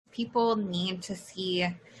People need to see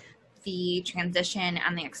the transition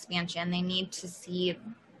and the expansion. They need to see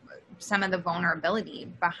some of the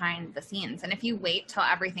vulnerability behind the scenes. And if you wait till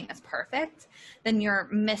everything is perfect, then you're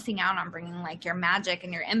missing out on bringing like your magic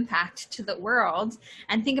and your impact to the world.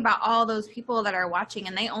 And think about all those people that are watching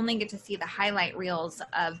and they only get to see the highlight reels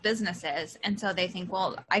of businesses. And so they think,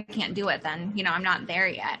 well, I can't do it then, I'm not there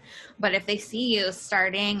yet. But if they see you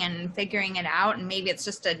starting and figuring it out, and maybe it's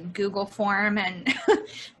just a Google form and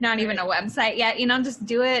not even a website yet, just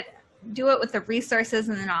do it with the resources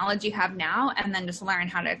and the knowledge you have now, and then just learn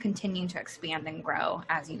how to continue to expand and grow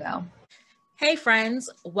as you go. Hey friends,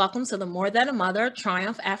 welcome to the More Than a Mother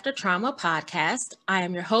Triumph After Trauma podcast. I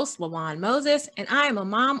am your host, LaJuan Moses, and I am a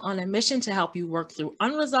mom on a mission to help you work through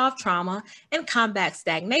unresolved trauma and combat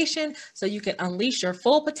stagnation so you can unleash your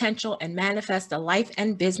full potential and manifest the life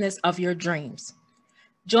and business of your dreams.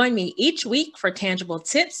 Join me each week for tangible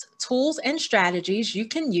tips, tools, and strategies you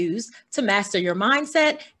can use to master your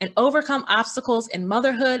mindset and overcome obstacles in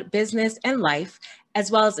motherhood, business, and life,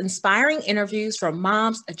 as well as inspiring interviews from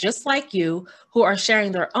moms just like you who are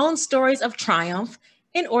sharing their own stories of triumph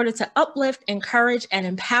in order to uplift, encourage, and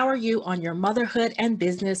empower you on your motherhood and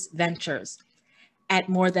business ventures. At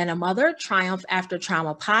More Than a Mother Triumph After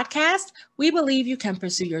Trauma podcast, we believe you can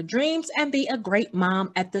pursue your dreams and be a great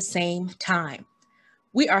mom at the same time.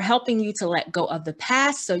 We are helping you to let go of the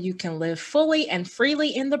past so you can live fully and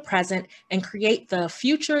freely in the present and create the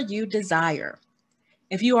future you desire.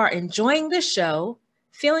 If you are enjoying this show,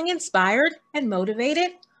 feeling inspired and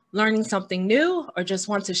motivated, learning something new, or just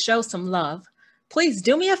want to show some love, please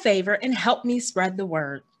do me a favor and help me spread the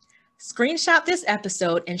word. Screenshot this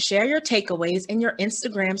episode and share your takeaways in your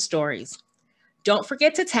Instagram stories. Don't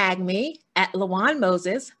forget to tag me at LaJuan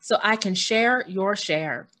Moses so I can share your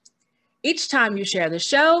share. Each time you share the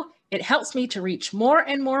show, it helps me to reach more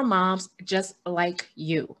and more moms just like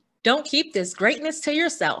you. Don't keep this greatness to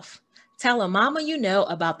yourself. Tell a mama you know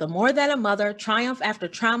about the More Than a Mother Triumph After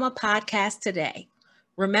Trauma podcast today.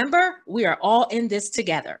 Remember, we are all in this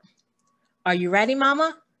together. Are you ready,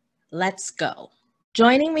 mama? Let's go.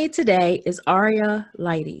 Joining me today is Aria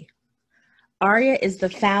Lighty. Aria is the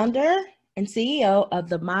founder and CEO of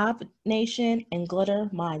the Mob Nation and Glitter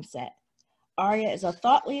Mindset. Aria is a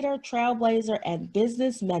thought leader, trailblazer, and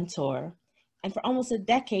business mentor. And for almost a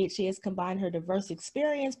decade, she has combined her diverse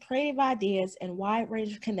experience, creative ideas, and wide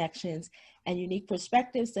range of connections and unique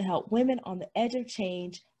perspectives to help women on the edge of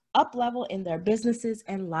change up-level in their businesses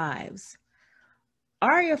and lives.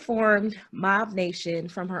 Aria formed Mob Nation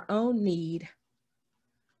from her own need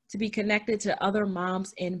to be connected to other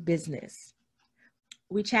moms in business.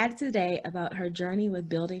 We chatted today about her journey with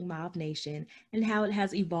building Mob Nation and how it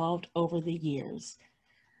has evolved over the years.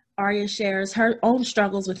 Aria shares her own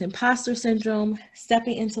struggles with imposter syndrome,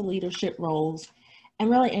 stepping into leadership roles, and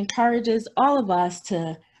really encourages all of us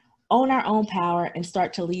to own our own power and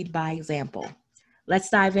start to lead by example. Let's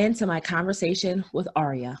dive into my conversation with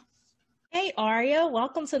Aria. Hey, Aria,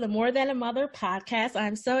 welcome to the More Than a Mother podcast.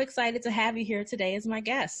 I'm so excited to have you here today as my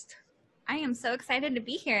guest. I am so excited to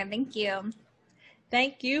be here. Thank you.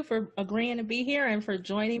 Thank you for agreeing to be here and for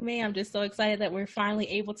joining me. I'm just so excited that we're finally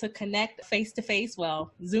able to connect face-to-face,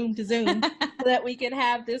 Zoom to Zoom, so that we can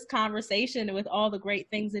have this conversation with all the great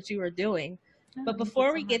things that you are doing. But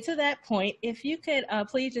before we get to that point, if you could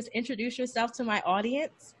please just introduce yourself to my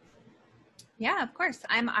audience. Yeah, of course.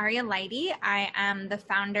 I'm Aria Lighty. I am the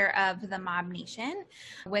founder of the Mob Nation,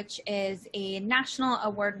 which is a national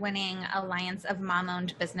award-winning alliance of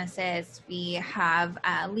mom-owned businesses. We have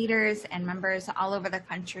leaders and members all over the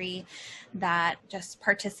country that just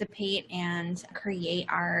participate and create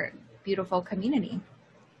our beautiful community.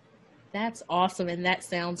 That's awesome, and that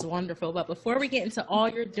sounds wonderful. But before we get into all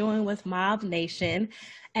you're doing with Mob Nation,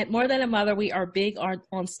 at More Than a Mother, we are big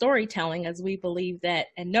on storytelling, as we believe that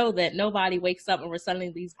and know that nobody wakes up and we're suddenly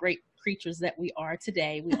these great creatures that we are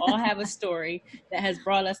today. We all have a story that has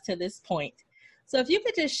brought us to this point. So if you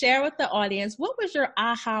could just share with the audience, what was your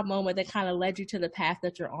aha moment that kind of led you to the path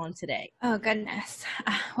that you're on today? Oh, goodness.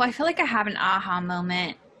 Well, I feel like I have an aha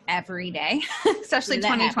moment every day, especially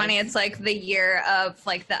 2020. It's like the year of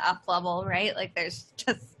like the up level, right? Like there's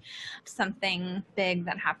just something big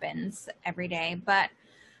that happens every day. But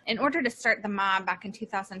in order to start the Mob back in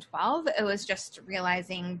 2012, it was just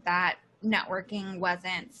realizing that networking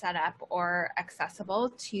wasn't set up or accessible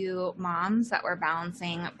to moms that were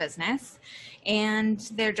balancing business. And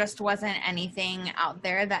there just wasn't anything out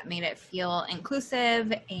there that made it feel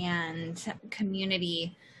inclusive and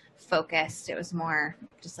community focused. It was more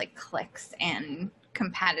just like clicks and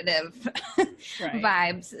competitive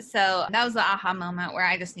vibes. So that was the aha moment where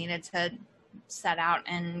I just needed to set out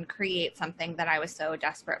and create something that I was so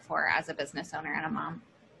desperate for as a business owner and a mom.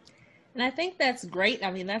 And I think that's great.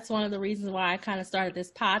 I mean, that's one of the reasons why I kind of started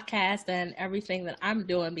this podcast and everything that I'm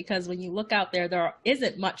doing, because when you look out there, there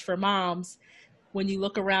isn't much for moms. When you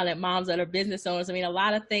look around at moms that are business owners, I mean, a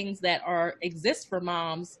lot of things that exist for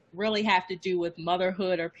moms really have to do with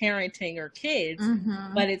motherhood or parenting or kids,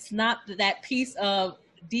 but it's not that piece of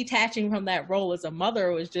detaching from that role as a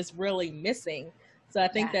mother was just really missing. So I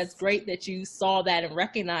think that's great that you saw that and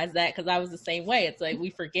recognized that, because I was the same way. It's like we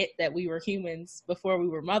forget that we were humans before we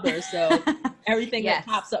were mothers. So everything that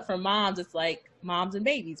pops up for moms, it's like moms and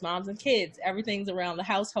babies, moms and kids, everything's around the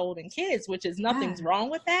household and kids, which is nothing's wrong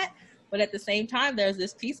with that. But at the same time, there's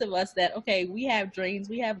this piece of us that, okay, we have dreams,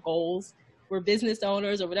 we have goals, we're business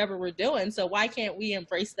owners or whatever we're doing. So why can't we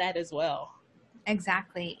embrace that as well?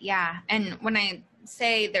 Exactly. Yeah. And when I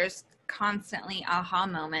say there's constantly aha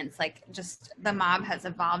moments, like just the mob has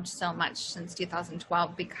evolved so much since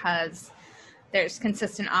 2012 because there's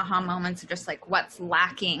consistent aha moments of just like what's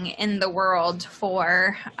lacking in the world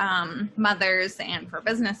for mothers and for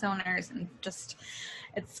business owners, and just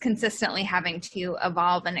it's consistently having to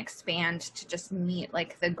evolve and expand to just meet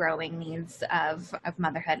like the growing needs of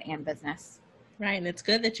motherhood and business. Right. And it's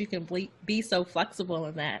good that you can be so flexible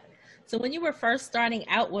in that. So when you were first starting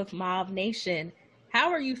out with Mob Nation, how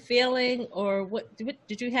are you feeling, or what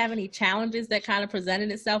did you have any challenges that kind of presented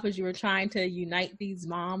itself as you were trying to unite these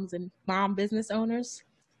moms and mom business owners?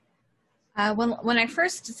 When I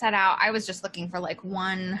first set out, I was just looking for like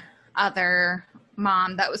one other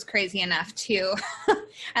mom that was crazy enough to,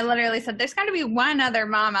 I literally said, there's got to be one other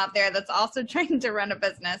mom out there that's also trying to run a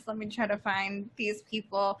business. Let me try to find these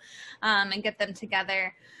people and get them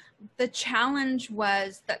together. The challenge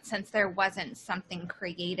was that since there wasn't something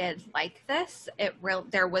created like this,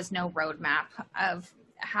 there was no roadmap of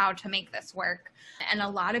how to make this work. And a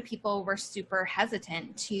lot of people were super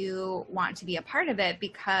hesitant to want to be a part of it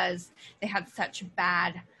because they had such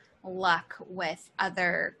bad luck with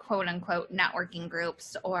other quote unquote networking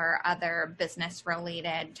groups or other business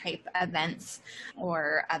related type events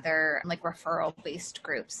or other like referral based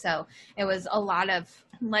groups. So it was a lot of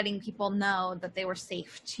letting people know that they were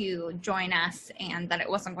safe to join us and that it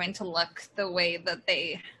wasn't going to look the way that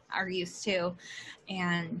they are used to.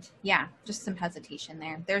 And yeah, just some hesitation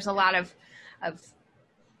there. There's a lot of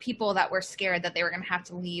people that were scared that they were going to have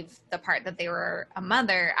to leave the part that they were a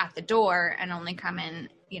mother at the door and only come in,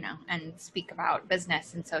 and speak about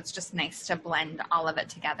business. And so it's just nice to blend all of it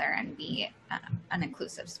together and be an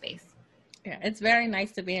inclusive space. Yeah, it's very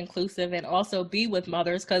nice to be inclusive and also be with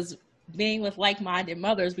mothers, because being with like-minded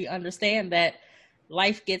mothers, we understand that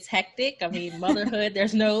life gets hectic. I mean, motherhood,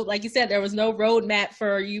 there's no, like you said, there was no roadmap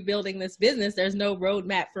for you building this business. There's no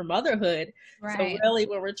roadmap for motherhood. Right. So really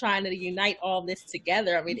when we're trying to unite all this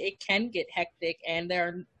together, I mean, it can get hectic, and there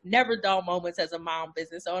are never dull moments as a mom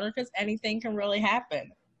business owner because anything can really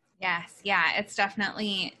happen. Yes. Yeah.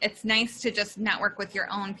 It's nice to just network with your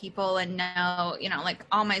own people and know, like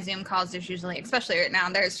all my Zoom calls, there's usually, especially right now,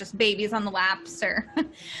 there's just babies on the laps or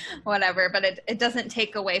whatever, but it doesn't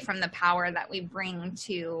take away from the power that we bring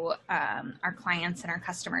to our clients and our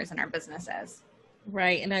customers and our businesses.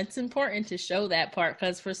 Right. And it's important to show that part,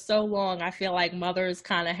 because for so long, I feel like mothers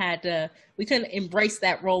kind of we couldn't embrace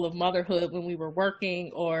that role of motherhood when we were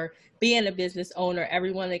working or being a business owner.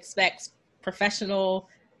 Everyone expects professional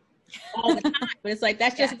all the time, but it's like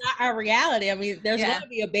that's just not our reality. I mean, there's going to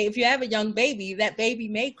be a baby. If you have a young baby, that baby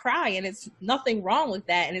may cry, and it's nothing wrong with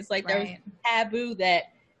that. And it's like there's taboo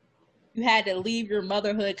that you had to leave your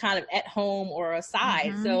motherhood kind of at home or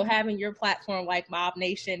aside. So having your platform like Mob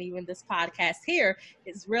Nation, even this podcast here,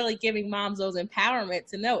 is really giving moms those empowerment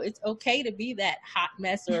to know it's okay to be that hot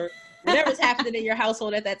mess or whatever's happening in your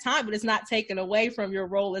household at that time, but it's not taken away from your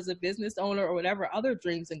role as a business owner or whatever other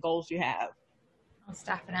dreams and goals you have. Most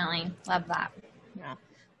definitely. Love that. Yeah.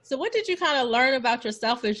 So what did you kind of learn about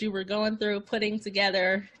yourself as you were going through putting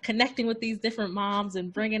together, connecting with these different moms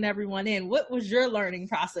and bringing everyone in? What was your learning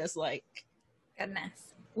process like?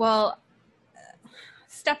 Goodness. Well,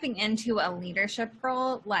 stepping into a leadership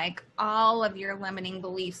role, like all of your limiting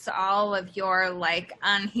beliefs, all of your like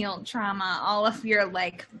unhealed trauma, all of your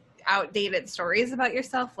like outdated stories about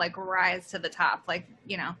yourself, like rise to the top, like,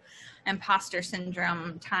 imposter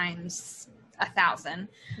syndrome times 1,000.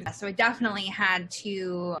 So I definitely had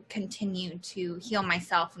to continue to heal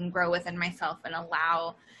myself and grow within myself and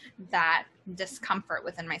allow that discomfort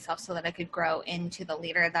within myself so that I could grow into the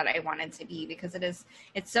leader that I wanted to be, because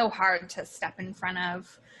it's so hard to step in front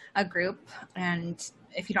of a group and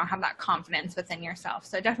if you don't have that confidence within yourself.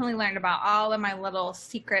 So I definitely learned about all of my little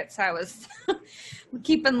secrets I was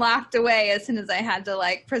keeping locked away as soon as I had to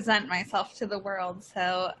like present myself to the world.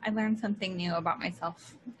 So I learned something new about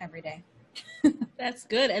myself every day. That's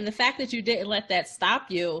good. And the fact that you didn't let that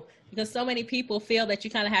stop you, because so many people feel that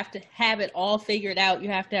you kind of have to have it all figured out. You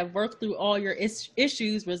have to have worked through all your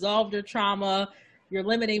issues, resolved your trauma, your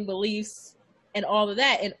limiting beliefs, and all of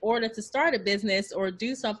that in order to start a business or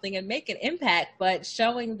do something and make an impact. But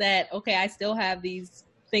showing that, okay, I still have these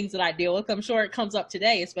things that I deal with. I'm sure it comes up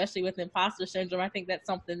today, especially with imposter syndrome. I think that's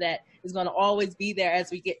something that is going to always be there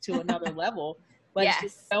as we get to another level. But Yes.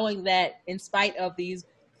 it's just showing that in spite of these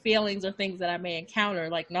feelings or things that I may encounter,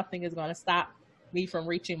 like nothing is going to stop me from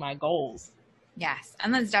reaching my goals. Yes.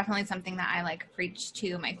 And that's definitely something that I like preach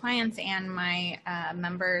to my clients and my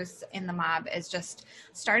members in the mob is just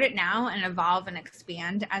start it now and evolve and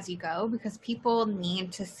expand as you go, because people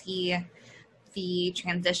need to see the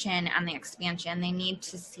transition and the expansion. They need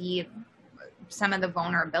to see some of the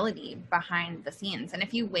vulnerability behind the scenes. And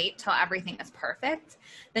if you wait till everything is perfect,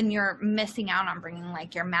 then you're missing out on bringing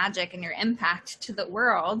like your magic and your impact to the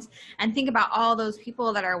world. And think about all those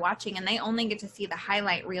people that are watching and they only get to see the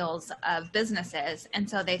highlight reels of businesses. And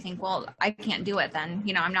so they think, well, I can't do it then,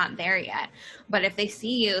 you know, I'm not there yet. But if they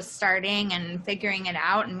see you starting and figuring it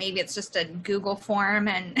out, and maybe it's just a Google form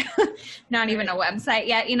and not even a website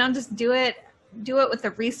yet, you know, just do it with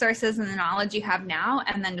the resources and the knowledge you have now,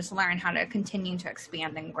 and then just learn how to continue to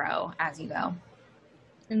expand and grow as you go.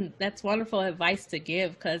 And that's wonderful advice to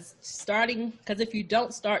give, because if you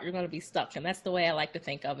don't start, you're going to be stuck. And that's the way I like to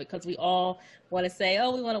think of it, because we all want to say,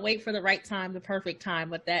 oh, we want to wait for the right time, the perfect time,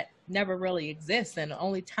 but that never really exists. And the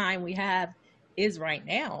only time we have is right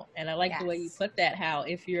now. And I like the way you put that, how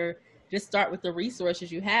if you're just start with the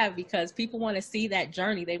resources you have, because people want to see that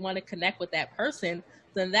journey. They want to connect with that person.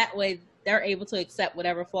 Then that way they're able to accept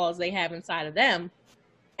whatever flaws they have inside of them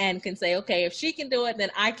and can say, okay, if she can do it,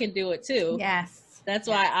 then I can do it too. Yes. That's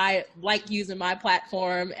why I like using my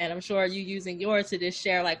platform, and I'm sure you using yours, to just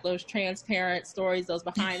share like those transparent stories, those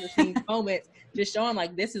behind the scenes moments, just showing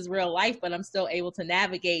like this is real life, but I'm still able to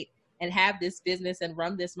navigate and have this business and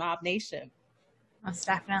run this Mob Nation. Most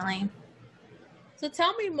definitely. So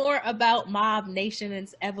tell me more about Mob Nation and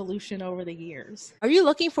its evolution over the years. Are you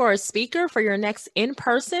looking for a speaker for your next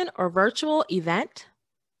in-person or virtual event?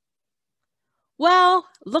 Well,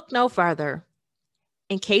 look no further.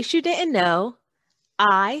 In case you didn't know,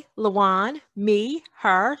 I, Lawan, me,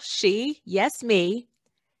 her, she, yes, me,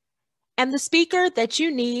 am the speaker that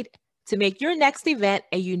you need to make your next event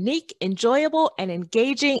a unique, enjoyable, and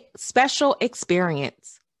engaging special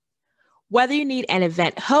experience. Whether you need an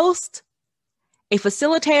event host, a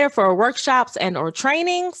facilitator for workshops and or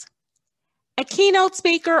trainings, a keynote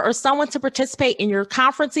speaker or someone to participate in your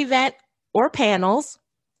conference event or panels,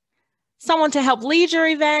 someone to help lead your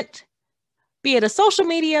event, be it a social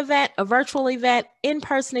media event, a virtual event,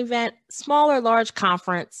 in-person event, small or large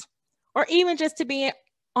conference, or even just to be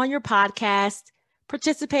on your podcast,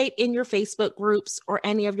 participate in your Facebook groups or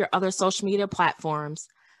any of your other social media platforms.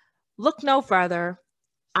 Look no further.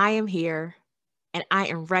 I am here, and I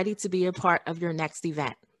am ready to be a part of your next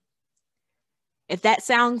event. If that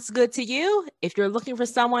sounds good to you, if you're looking for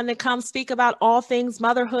someone to come speak about all things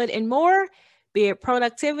motherhood and more, be it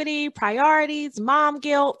productivity, priorities, mom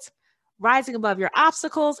guilt, rising above your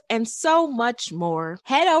obstacles, and so much more,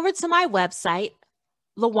 head over to my website,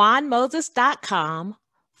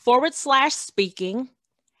 lawanmoses.com/speaking,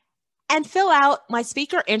 and fill out my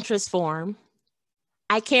speaker interest form.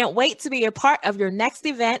 I can't wait to be a part of your next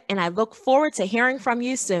event, and I look forward to hearing from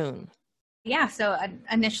you soon. Yeah, so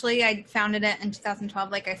initially I founded it in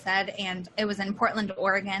 2012, like I said, and it was in Portland,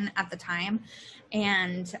 Oregon at the time.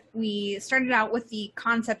 And we started out with the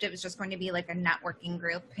concept, it was just going to be like a networking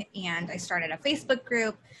group. And I started a Facebook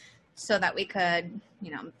group so that we could,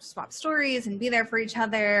 you know, swap stories and be there for each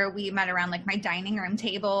other. We met around like my dining room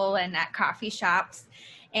table and at coffee shops.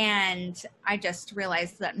 And I just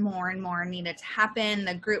realized that more and more needed to happen.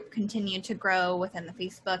 The group continued to grow within the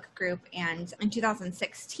Facebook group. And in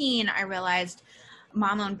 2016, I realized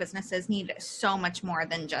mom-owned businesses need so much more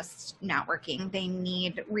than just networking. They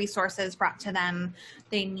need resources brought to them.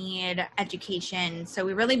 They need education. So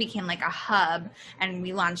we really became like a hub, and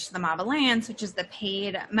we launched the Mob Alliance, which is the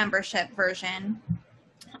paid membership version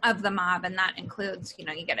of the Mob. And that includes, you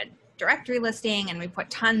know, you get a directory listing, and we put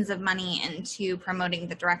tons of money into promoting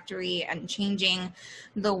the directory and changing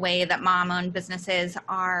the way that mom-owned businesses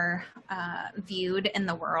are viewed in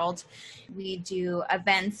the world. We do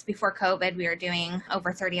events. Before COVID, we were doing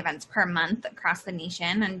over 30 events per month across the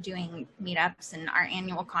nation and doing meetups and our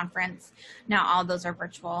annual conference. Now all those are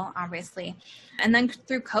virtual, obviously. And then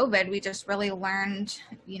through COVID, we just really learned,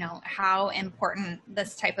 how important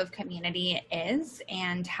this type of community is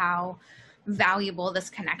and how valuable this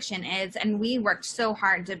connection is. And we worked so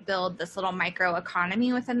hard to build this little micro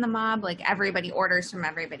economy within the mob. Like, everybody orders from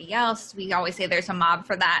everybody else. We always say there's a mob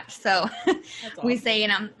for that. So we say,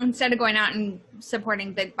 instead of going out and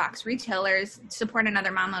supporting big box retailers, support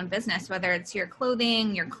another mom-owned business, whether it's your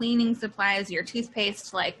clothing, your cleaning supplies, your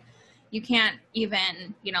toothpaste. Like, you can't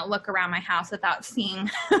even, look around my house without seeing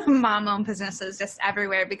mom-owned businesses just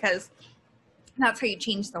everywhere, because that's how you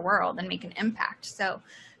change the world and make an impact. So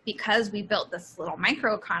because we built this little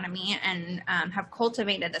microeconomy and have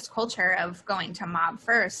cultivated this culture of going to mob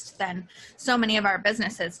first, then so many of our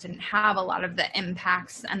businesses didn't have a lot of the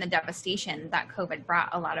impacts and the devastation that COVID brought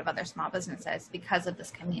a lot of other small businesses, because of this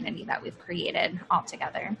community that we've created all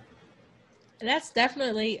together. And that's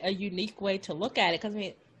definitely a unique way to look at it,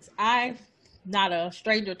 because I'm not a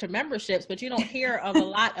stranger to memberships, but you don't hear of a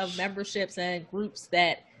lot of memberships and groups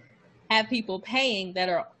that have people paying that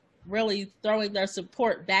are really throwing their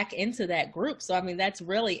support back into that group. So, that's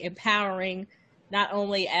really empowering, not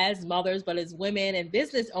only as mothers, but as women and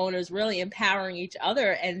business owners, really empowering each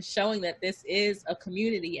other and showing that this is a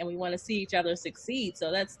community and we want to see each other succeed.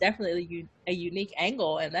 So that's definitely a unique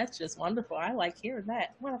angle, and that's just wonderful. I like hearing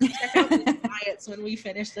that. We'll have to check out these clients when we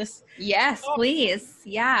finish this. Yes, please.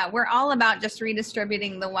 Yeah, we're all about just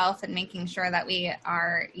redistributing the wealth and making sure that we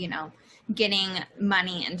are, getting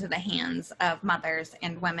money into the hands of mothers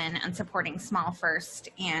and women and supporting small first.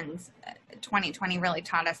 And 2020 really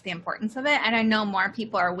taught us the importance of it. And I know more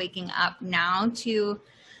people are waking up now to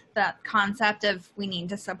the concept of we need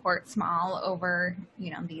to support small over,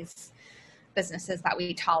 these businesses that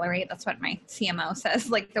we tolerate. That's what my CMO says,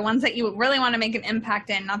 like the ones that you really want to make an impact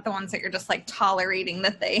in, not the ones that you're just like tolerating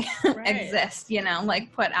that they exist,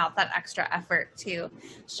 like put out that extra effort to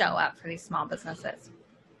show up for these small businesses.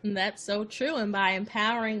 And that's so true. And by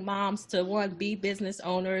empowering moms to, one, be business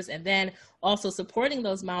owners, and then also supporting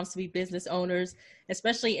those moms to be business owners,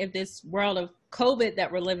 especially in this world of COVID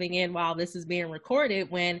that we're living in while this is being recorded,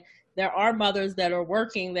 when there are mothers that are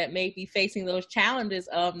working that may be facing those challenges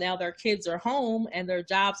of now their kids are home and their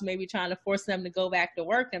jobs may be trying to force them to go back to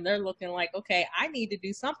work, and they're looking like, okay, I need to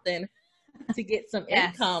do something to get some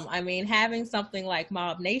income. Having something like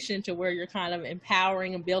Mob Nation, to where you're kind of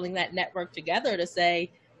empowering and building that network together to say,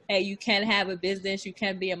 hey, you can have a business, you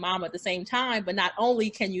can be a mom at the same time, but not only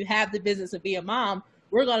can you have the business and be a mom,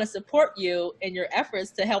 we're going to support you in your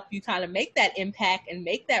efforts to help you kind of make that impact and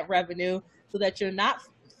make that revenue, so that you're not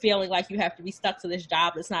feeling like you have to be stuck to this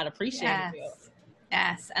job that's not appreciating you.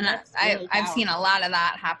 Yes. And I've seen a lot of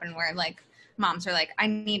that happen, where like moms are like, I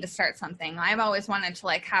need to start something. I've always wanted to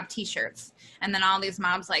like have t-shirts. And then all these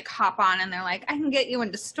moms like hop on and they're like, I can get you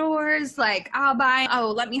into stores. Like, I'll buy,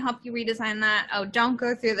 let me help you redesign that. Oh, don't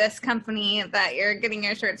go through this company that you're getting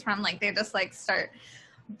your shirts from. Like, they just like start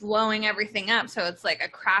blowing everything up. So it's like a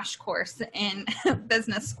crash course in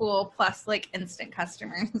business school plus like instant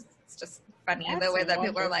customers. It's just funny. That's the way that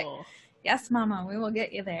people are like, yes, mama, we will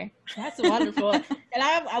get you there. That's wonderful.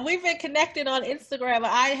 And we've been connected on Instagram.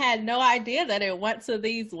 I had no idea that it went to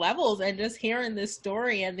these levels, and just hearing this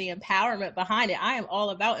story and the empowerment behind it. I am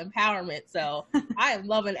all about empowerment. So I am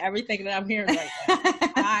loving everything that I'm hearing right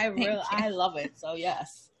now. I love it. So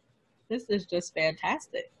yes, this is just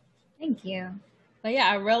fantastic. Thank you. But yeah,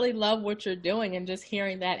 I really love what you're doing, and just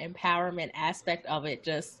hearing that empowerment aspect of it,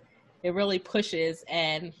 it really pushes.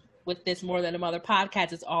 And with this More Than a Mother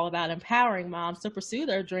podcast, it's all about empowering moms to pursue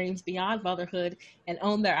their dreams beyond motherhood and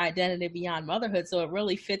own their identity beyond motherhood. So it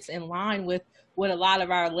really fits in line with what a lot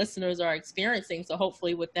of our listeners are experiencing. So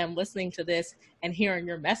hopefully with them listening to this and hearing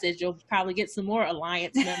your message, you'll probably get some more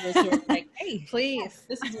Alliance members who are like, hey, please,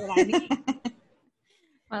 this is what I need.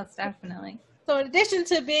 Most definitely. So in addition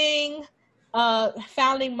to being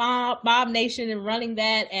founding Mob Nation and running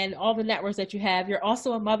that and all the networks that you have, you're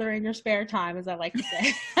also a mother in your spare time, as I like to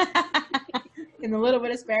say. In the little bit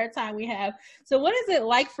of spare time we have. So what is it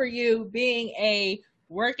like for you being a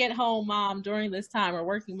work at home mom during this time, or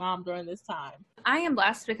working mom during this time? I am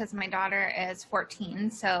blessed because my daughter is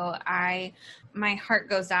 14, so my heart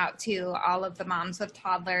goes out to all of the moms with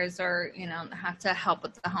toddlers or, have to help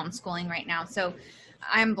with the homeschooling right now. So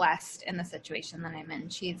I'm blessed in the situation that I'm in.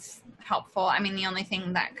 She's helpful. I mean, the only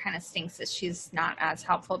thing that kind of stinks is she's not as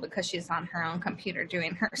helpful because she's on her own computer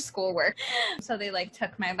doing her schoolwork. So they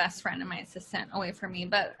took my best friend and my assistant away from me.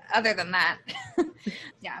 But other than that,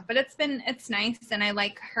 yeah, but it's nice. And I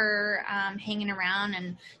like her hanging around,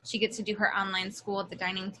 and she gets to do her online school at the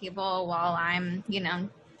dining table while I'm,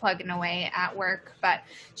 plugging away at work. But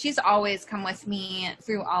she's always come with me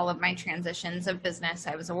through all of my transitions of business.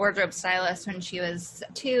 I was a wardrobe stylist when she was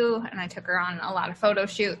 2, and I took her on a lot of photo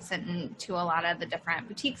shoots and to a lot of the different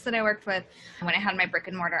boutiques that I worked with. When I had my brick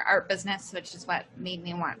and mortar art business, which is what made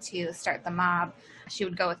me want to start the Mob, she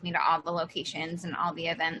would go with me to all the locations and all the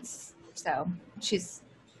events. So she's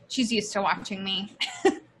used to watching me.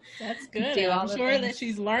 That's good. I'm sure that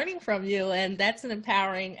she's learning from you, and that's an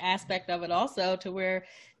empowering aspect of it also, to where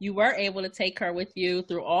you were able to take her with you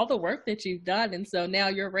through all the work that you've done. And so now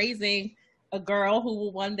you're raising a girl who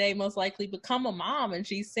will one day most likely become a mom, and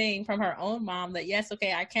she's seeing from her own mom that, yes,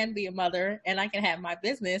 okay, I can be a mother and I can have my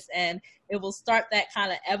business. And it will start that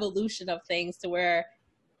kind of evolution of things to where,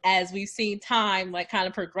 as we've seen time kind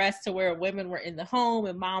of progress to where women were in the home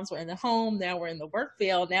and moms were in the home, now we're in the work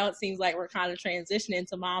field. Now it seems like we're kind of transitioning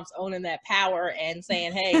to moms owning that power and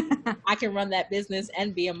saying, hey, I can run that business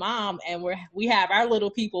and be a mom, and we have our little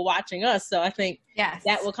people watching us. So I think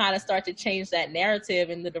that will kind of start to change that narrative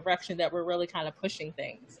in the direction that we're really kind of pushing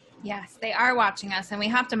things. Yes, they are watching us, and we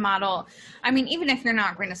have to model. I mean, even if you're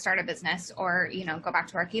not going to start a business or, go back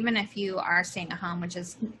to work, even if you are staying at home, which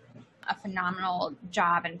is a phenomenal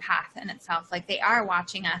job and path in itself, they are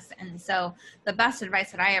watching us. And so the best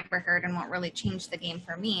advice that I ever heard, and what really changed the game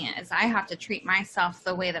for me, is I have to treat myself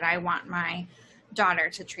the way that I want my daughter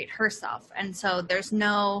to treat herself. And so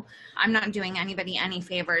I'm not doing anybody any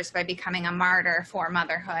favors by becoming a martyr for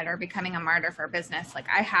motherhood or becoming a martyr for business.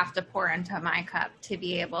 I have to pour into my cup to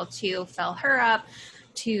be able to fill her up,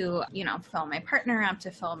 to, fill my partner up, to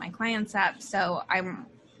fill my clients up. So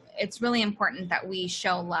it's really important that we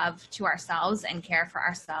show love to ourselves and care for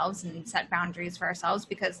ourselves and set boundaries for ourselves,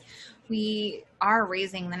 because we are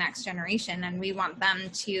raising the next generation, and we want them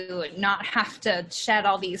to not have to shed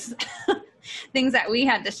all these things that we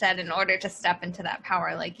had to shed in order to step into that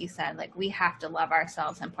power. Like you said, we have to love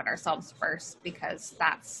ourselves and put ourselves first, because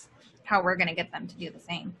that's how we're going to get them to do the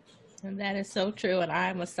same. And that is so true. And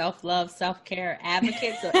I'm a self-love, self-care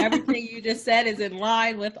advocate. So everything you just said is in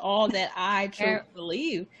line with all that I truly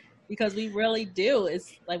believe, because we really do.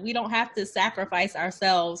 It's we don't have to sacrifice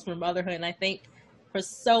ourselves for motherhood. And I think for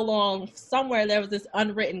so long, somewhere there was this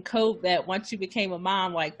unwritten code that once you became a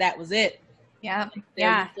mom, that was it. Yeah.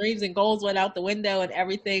 Dreams and goals went out the window, and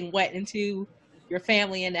everything went into your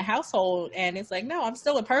family and the household. And it's no, I'm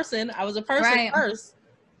still a person. I was a person first.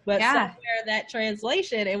 But somewhere that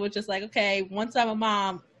translation, it was just okay, once I'm a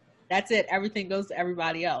mom, that's it. Everything goes to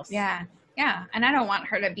everybody else. Yeah. Yeah. And I don't want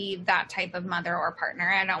her to be that type of mother or partner.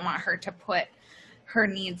 I don't want her to put her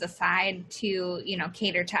needs aside to,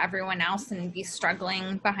 cater to everyone else and be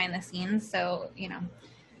struggling behind the scenes. So,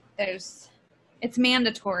 it's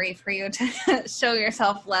mandatory for you to show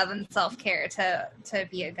yourself love and self-care to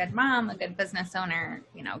be a good mom, a good business owner,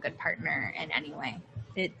 a good partner in any way.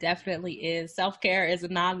 It definitely is. Self-care is a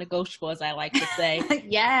non-negotiable, as I like to say.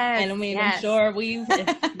 Yes. And I mean, I'm sure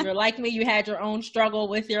if you're like me, you had your own struggle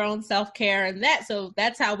with your own self-care and that. So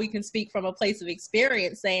that's how we can speak from a place of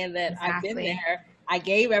experience, saying that I've been there. I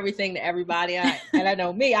gave everything to everybody. And I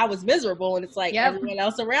know me, I was miserable. And it's everyone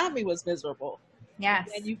else around me was miserable. Yes.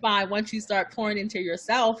 And you find once you start pouring into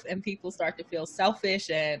yourself and people start to feel selfish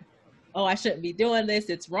and, oh, I shouldn't be doing this,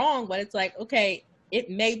 it's wrong. But it's okay, it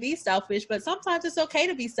may be selfish, but sometimes it's okay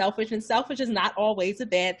to be selfish, and selfish is not always a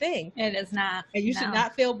bad thing. It is not. And you should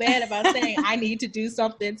not feel bad about saying, I need to do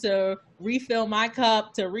something to refill my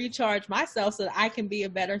cup, to recharge myself so that I can be a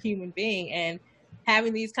better human being. And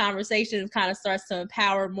having these conversations kind of starts to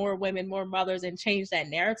empower more women, more mothers, and change that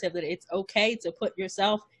narrative that it's okay to put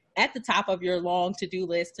yourself at the top of your long to-do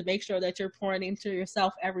list, to make sure that you're pouring into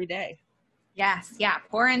yourself every day. Yes. Yeah.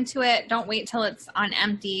 Pour into it. Don't wait till it's on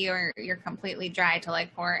empty or you're completely dry to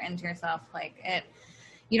pour into yourself.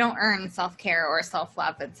 You don't earn self-care or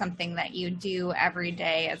self-love. It's something that you do every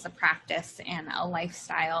day as a practice and a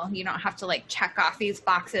lifestyle. You don't have to check off these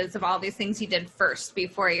boxes of all these things you did first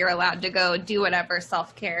before you're allowed to go do whatever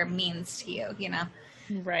self-care means to you,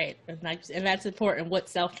 Right. And that's important, what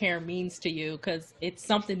self-care means to you, because it's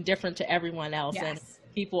something different to everyone else. Yes. And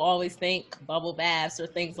people always think bubble baths or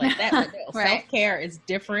things like that. But no, right. Self-care is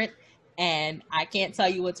different. And I can't tell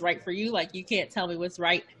you what's right for you, like you can't tell me what's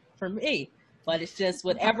right for me. But it's just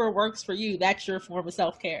whatever works for you, that's your form of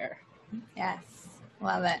self-care. Yes,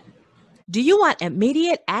 love it. Do you want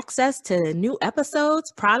immediate access to new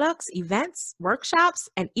episodes, products, events, workshops,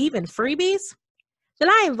 and even freebies? Then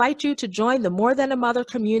I invite you to join the More Than a Mother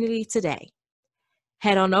community today.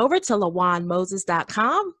 Head on over to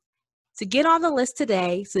lawanmoses.com to get on the list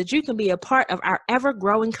today so that you can be a part of our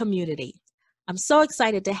ever-growing community. I'm so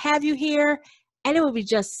excited to have you here, and it will be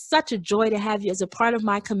just such a joy to have you as a part of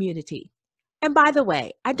my community. And by the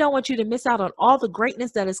way, I don't want you to miss out on all the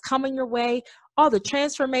greatness that is coming your way, all the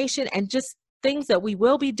transformation and just things that we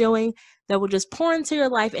will be doing that will just pour into your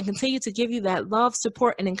life and continue to give you that love,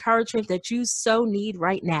 support, and encouragement that you so need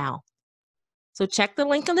right now. So check the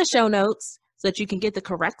link in the show notes so that you can get the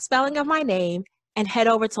correct spelling of my name and head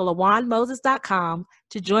over to lawanmoses.com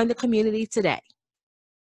to join the community today.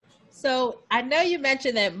 So I know you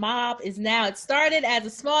mentioned that MOB is now, it started as a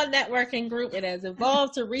small networking group. It has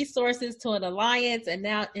evolved to resources, to an alliance, and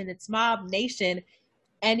now in its MOB Nation.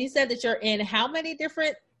 And you said that you're in how many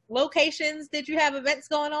different locations did you have events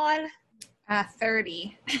going on?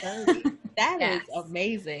 30. 30. That Yes. is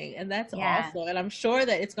amazing. And that's Yeah. awesome. And I'm sure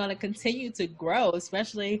that it's going to continue to grow,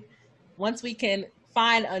 especially once we can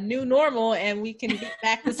find a new normal and we can get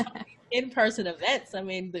back to some in-person events. I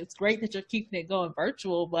mean, it's great that you're keeping it going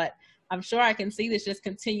virtual, but I'm sure I can see this just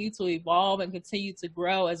continue to evolve and continue to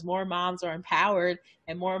grow as more moms are empowered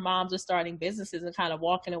and more moms are starting businesses and kind of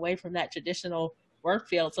walking away from that traditional work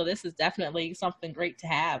field. So this is definitely something great to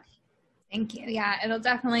have. Thank you. Yeah, it'll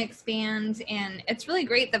definitely expand. And it's really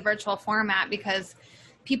great, the virtual format, because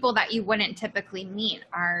people that you wouldn't typically meet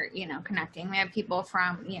are, connecting. We have people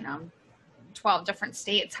from, 12 different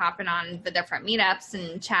states hopping on the different meetups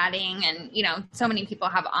and chatting. And, so many people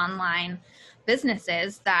have online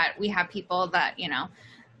businesses that we have people that,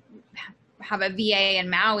 have a VA in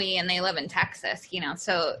Maui and they live in Texas,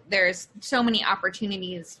 so there's so many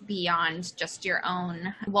opportunities beyond just your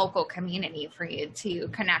own local community for you to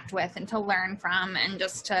connect with and to learn from, and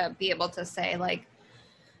just to be able to say like,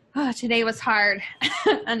 oh, today was hard.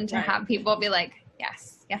 And to have people be like,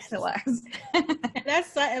 yes, it was.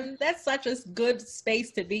 That's such a good space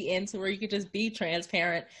to be in, to where you could just be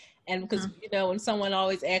transparent. And because, when someone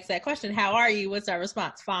always asks that question, how are you? What's our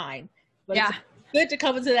response? Fine. But yeah. Good to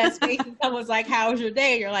come into that space and someone's like, how was your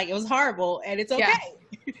day? You're like, it was horrible, and it's okay.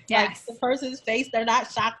 Yeah. Yes. Like, the person's face, they're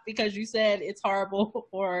not shocked because you said it's horrible,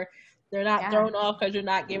 or they're not thrown off because you're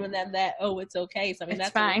not giving them that, oh, it's okay. So I mean,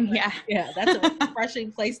 that's fine. That's a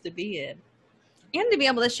refreshing place to be in. And to be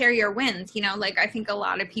able to share your wins, I think a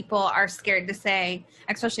lot of people are scared to say,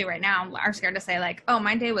 especially right now, are scared to say like, oh,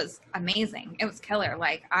 my day was amazing. It was killer.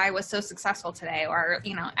 Like, I was so successful today, or,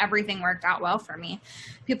 everything worked out well for me.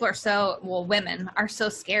 Women are so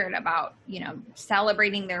scared about,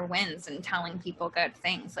 celebrating their wins and telling people good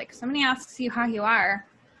things. Like, somebody asks you how you are,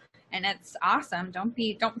 and it's awesome. Don't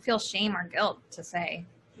feel shame or guilt to say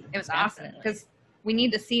it was awesome, because we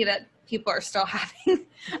need to see that people are still having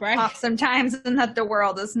awesome times, and that the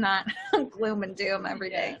world is not gloom and doom every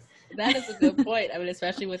day. That is a good point. I mean,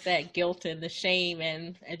 especially with that guilt and the shame.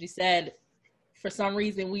 And as you said, for some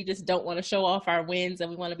reason, we just don't want to show off our wins, and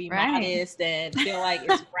we want to be modest and feel like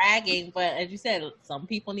it's bragging. But as you said, some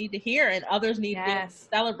people need to hear, and others need to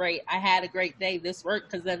celebrate. I had a great day, this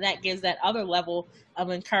worked, because then that gives that other level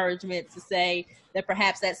of encouragement to say that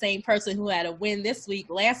perhaps that same person who had a win this week,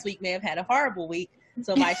 last week may have had a horrible week.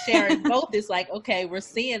 So by sharing both, it's like, okay, we're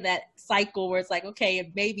seeing that cycle where it's like, okay,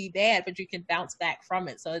 it may be bad, but you can bounce back from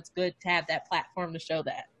it. So it's good to have that platform to show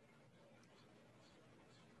that.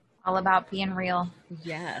 All about being real.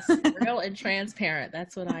 Yes, real and transparent.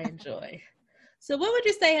 That's what I enjoy. So what would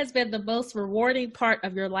you say has been the most rewarding part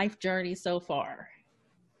of your life journey so far?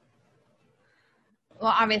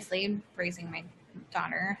 Well, obviously, raising my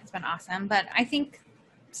daughter has been awesome, but I think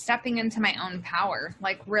stepping into my own power,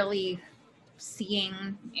 like really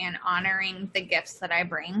seeing and honoring the gifts that I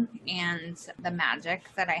bring and the magic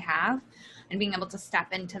that I have, and being able to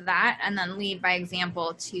step into that and then lead by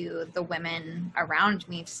example to the women around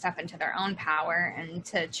me to step into their own power and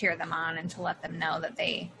to cheer them on and to let them know that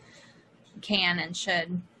they can and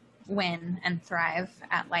should win and thrive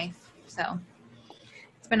at life. So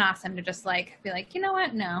it's been awesome to just like be like, you know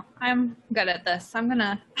what? No, I'm good at this. I'm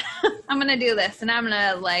gonna do this, and I'm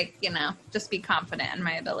gonna just be confident in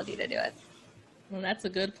my ability to do it. Well, that's a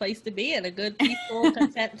good place to be in, a good, peaceful,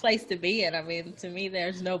 content place to be in. I mean, to me,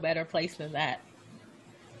 there's no better place than that.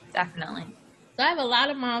 Definitely. So I have a lot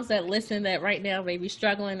of moms that listen that right now may be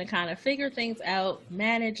struggling to kind of figure things out,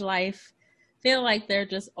 manage life. feel like they're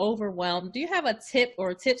just overwhelmed. Do you have a tip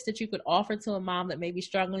or tips that you could offer to a mom that may be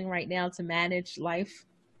struggling right now to manage life?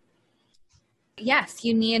 Yes,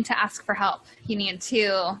 you need to ask for help. You need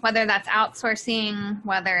to, whether that's outsourcing,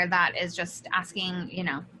 whether that is just asking,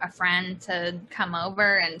 a friend to come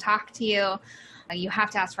over and talk to you. You have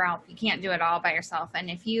to ask for help. You can't do it all by yourself. And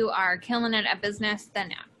if you are killing it at business,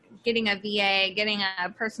 then getting a VA, getting a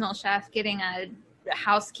personal chef, getting a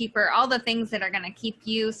housekeeper, all the things that are going to keep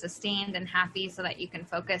you sustained and happy so that you can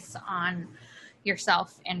focus on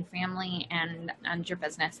yourself and family and your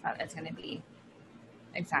business, that is going to be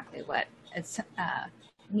exactly what is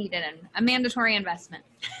needed, and a mandatory investment.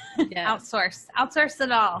 Yes. Outsource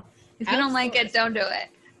it all. If you don't like it, don't do it.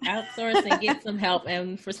 Outsource and get some help.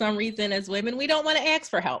 And for some reason, as women, we don't want to ask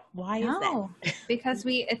for help. Why is that? Because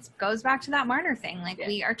it goes back to that martyr thing.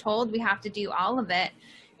 We are told we have to do all of it.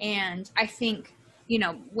 And I think,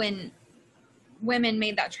 when women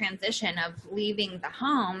made that transition of leaving the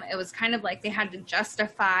home, it was kind of like they had to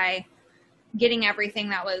justify getting everything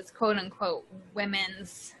that was quote unquote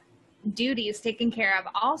women's duties taken care of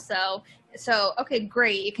also. So, okay,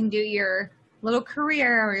 great. You can do your little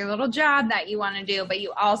career or your little job that you want to do, but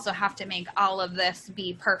you also have to make all of this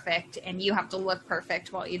be perfect, and you have to look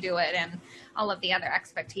perfect while you do it, and all of the other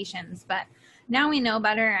expectations. But now we know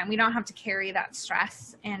better, and we don't have to carry that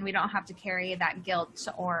stress, and we don't have to carry that guilt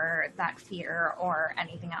or that fear or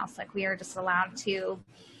anything else. We are just allowed to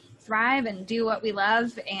thrive and do what we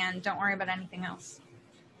love and don't worry about anything else.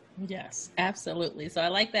 Yes, absolutely. So I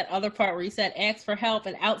like that other part where you said ask for help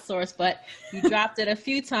and outsource, but you dropped it a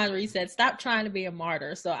few times where you said stop trying to be a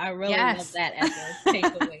martyr. So I really love that as a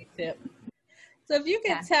takeaway tip. So if you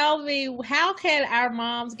can tell me, how can our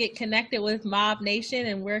moms get connected with Mob Nation,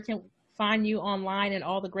 and where can find you online and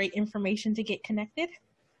all the great information to get connected?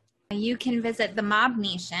 You can visit the Mob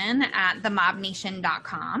Nation at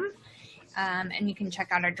themobnation.com. And you can check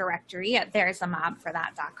out our directory at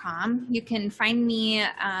there'saMobforthat.com. You can find me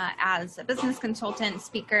as a business consultant,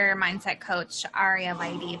 speaker, mindset coach,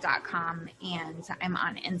 arialighty.com, and I'm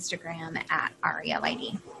on Instagram at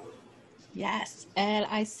arialighty. Yes, and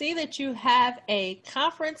I see that you have a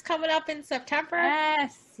conference coming up in September.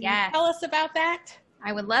 Yes. Tell us about that.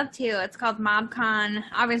 I would love to. It's called MobCon.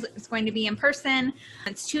 Obviously, it's going to be in person.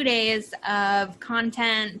 It's 2 days of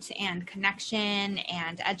content and connection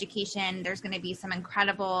and education. There's going to be some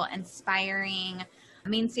incredible, inspiring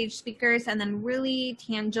main stage speakers, and then really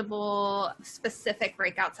tangible, specific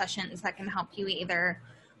breakout sessions that can help you either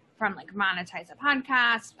from monetize a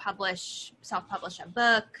podcast, self-publish a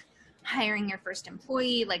book, hiring your first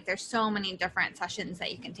employee. There's so many different sessions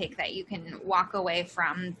that you can take that you can walk away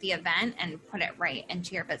from the event and put it right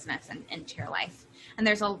into your business and into your life. And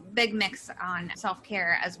there's a big mix on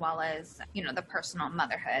self-care as well as, the personal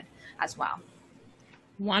motherhood as well.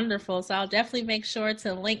 Wonderful. So I'll definitely make sure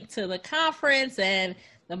to link to the conference and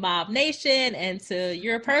the Mob Nation and to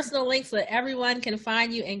your personal links so that everyone can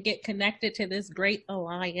find you and get connected to this great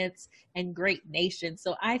alliance and great nation.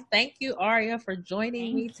 So I thank you, Aria, for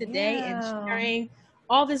joining me today and sharing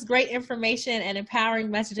all this great information and empowering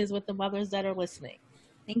messages with the mothers that are listening.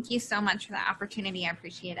 Thank you so much for the opportunity. I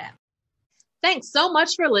appreciate it. Thanks so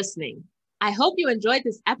much for listening. I hope you enjoyed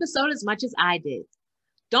this episode as much as I did.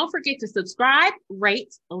 Don't forget to subscribe,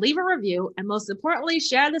 rate, leave a review, and most importantly,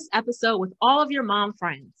 share this episode with all of your mom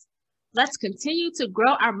friends. Let's continue to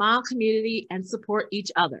grow our mom community and support each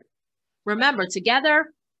other. Remember,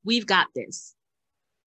 together, we've got this.